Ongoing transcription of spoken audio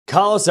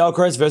Carlos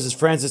Alcaraz versus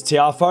Frances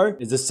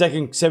Tiafoe is the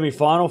second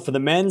semi-final for the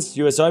men's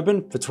US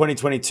Open for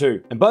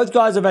 2022. And both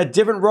guys have had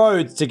different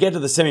roads to get to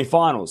the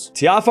semi-finals.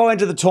 Tiafoe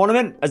entered the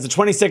tournament as the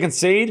 22nd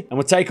seed and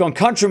would take on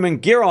countryman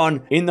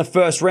Giron in the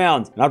first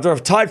round. And after a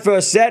tight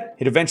first set,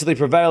 he'd eventually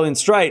prevail in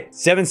straight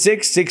 7-6,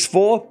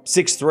 6-4,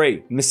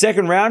 6-3. In the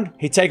second round,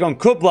 he'd take on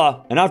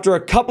Kupla, and after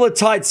a couple of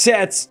tight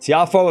sets,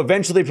 Tiafoe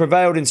eventually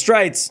prevailed in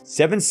straights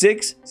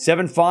 7-6,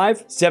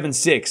 7-5,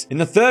 7-6. In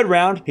the third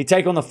round, he'd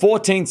take on the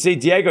 14th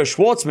seed Diego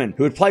Schwartzman,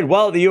 who had played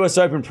well at the US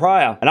Open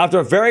prior. And after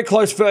a very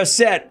close first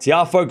set,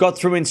 Tiafoe got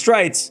through in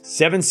straights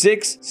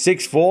 7-6,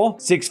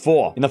 6-4,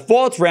 6-4. In the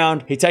fourth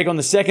round, he'd take on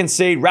the second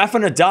seed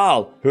Rafael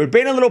Nadal, who had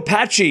been a little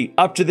patchy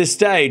up to this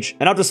stage.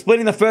 And after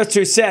splitting the first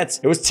two sets,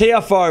 it was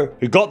Tiafoe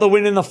who got the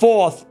win in the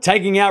fourth,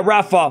 taking out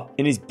Rafa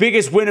in his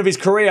biggest win of his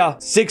career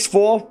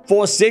 6-4, 4-6,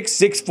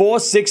 6-4,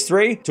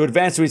 6-3 to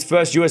advance to his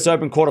first US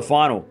Open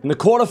quarterfinal. In the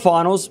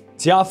quarterfinals,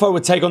 Tiafoe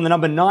would take on the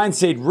number 9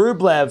 seed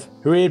Rublev,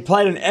 who he had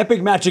played an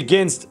epic match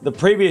against the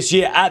previous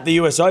year at the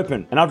US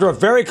Open. And after a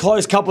very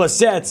close couple of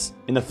sets,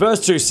 in the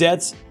first two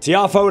sets,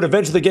 Tiafoe would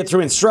eventually get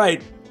through in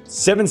straight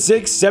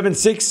 7-6,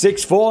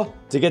 7-6, 6-4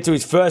 to get to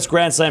his first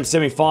Grand Slam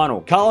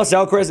semi-final. Carlos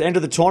Alcaraz entered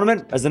the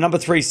tournament as the number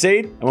 3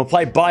 seed and will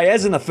play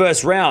Baez in the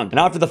first round. And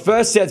after the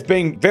first sets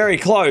being very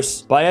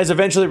close, Baez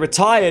eventually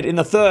retired in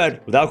the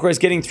third, with Alcaraz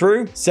getting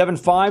through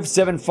 7-5,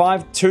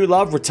 7-5,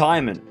 2-love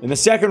retirement. In the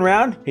second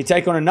round, he'd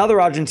take on another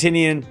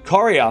Argentinian,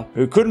 Correa,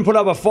 who couldn't put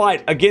up a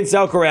fight against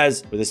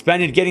Alcaraz, with the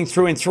Spaniard getting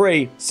through in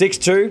 3,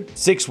 6-2,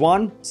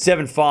 6-1,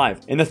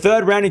 7-5. In the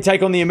third round, he'd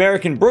take on the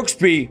American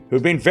Brooksby, who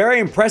had been very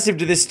impressive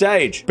to this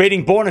stage,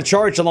 beating Borna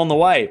Coric along the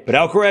way. But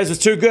Alcaraz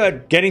was too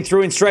good, getting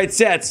through in straight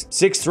sets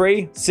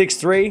 6-3,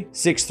 6-3,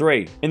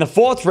 6-3. In the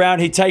fourth round,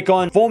 he'd take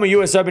on former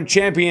US Open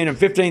champion and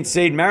 15th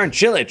seed Marin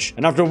Cilic.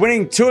 And after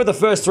winning 2 of the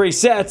first 3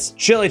 sets,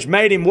 Cilic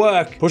made him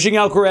work, pushing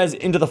Alcaraz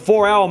into the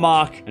 4-hour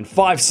mark and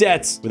 5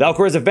 sets, with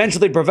Alcaraz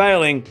eventually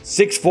prevailing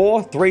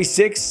 6-4,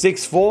 3-6,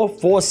 6-4,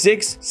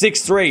 4-6,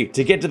 6-3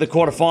 to get to the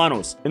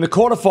quarterfinals. In the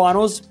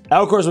quarterfinals,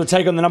 Alcaraz would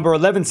take on the number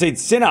 11 seed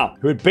Sinner,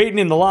 who had beaten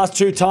him the last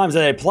 2 times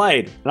that they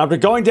played. And after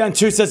going down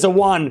 2 sets to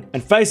 1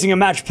 and facing a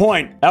match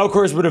point,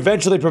 Alcaraz would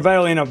eventually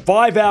prevail in a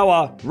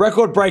 5-hour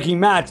record-breaking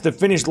match that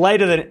finished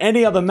later than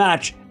any other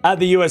match at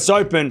the US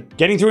Open,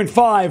 getting through in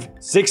 5,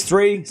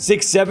 6-3,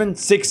 6-7,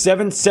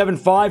 6-7, 7-5,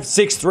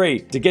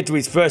 6-3 to get to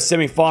his first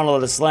semi-final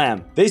of the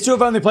Slam. These two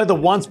have only played the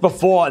once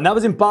before, and that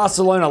was in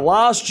Barcelona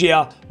last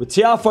year, with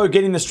Tiafoe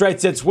getting the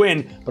straight sets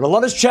win, but a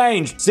lot has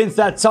changed since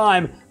that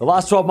time. The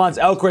last 12 months,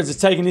 Alcaraz has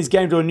taken his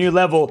game to a new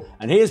level,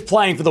 and he is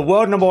playing for the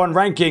world number 1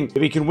 ranking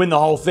if he can win the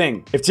whole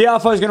thing. If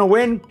Tiafoe is going to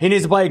win, he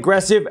needs to play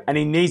aggressive, and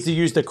he needs to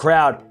use the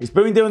crowd. He's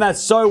been doing that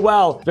so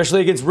well,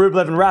 especially against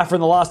Rublev and Rafa in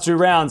the last 2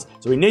 rounds,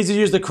 so he needs to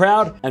use the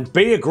crowd and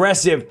be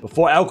aggressive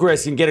before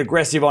Alcaraz can get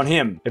aggressive on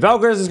him. If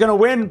Alcaraz is going to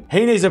win,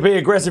 he needs to be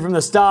aggressive from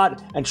the start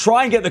and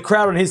try and get the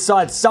crowd on his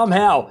side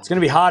somehow. It's going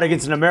to be hard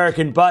against an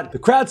American, but the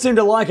crowd seemed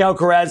to like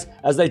Alcaraz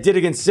as they did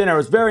against Sinner. It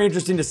was very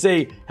interesting to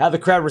see how the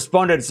crowd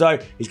responded. So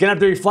he's going to have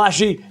to be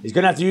flashy. He's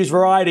going to have to use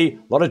variety.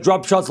 A lot of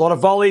drop shots, a lot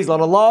of volleys, a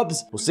lot of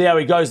lobs. We'll see how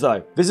he goes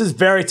though. This is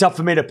very tough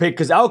for me to pick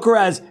because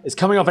Alcaraz is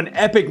coming off an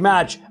epic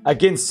match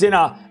against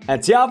Sinner,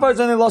 and Tiafoe's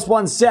only lost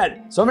 1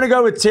 set. So I'm going to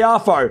go with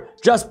Tiafoe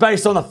just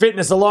based on the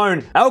fitness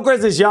alone.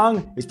 Alcaraz is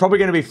young. He's probably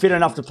going to be fit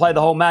enough to play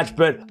the whole match,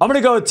 but I'm going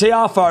to go with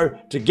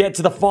Tiafoe to get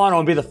to the final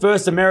and be the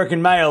first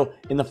American male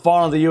in the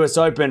final of the US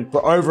Open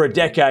for over a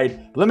decade.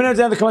 Let me know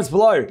down in the comments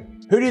below,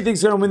 who do you think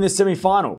is going to win this semi-final?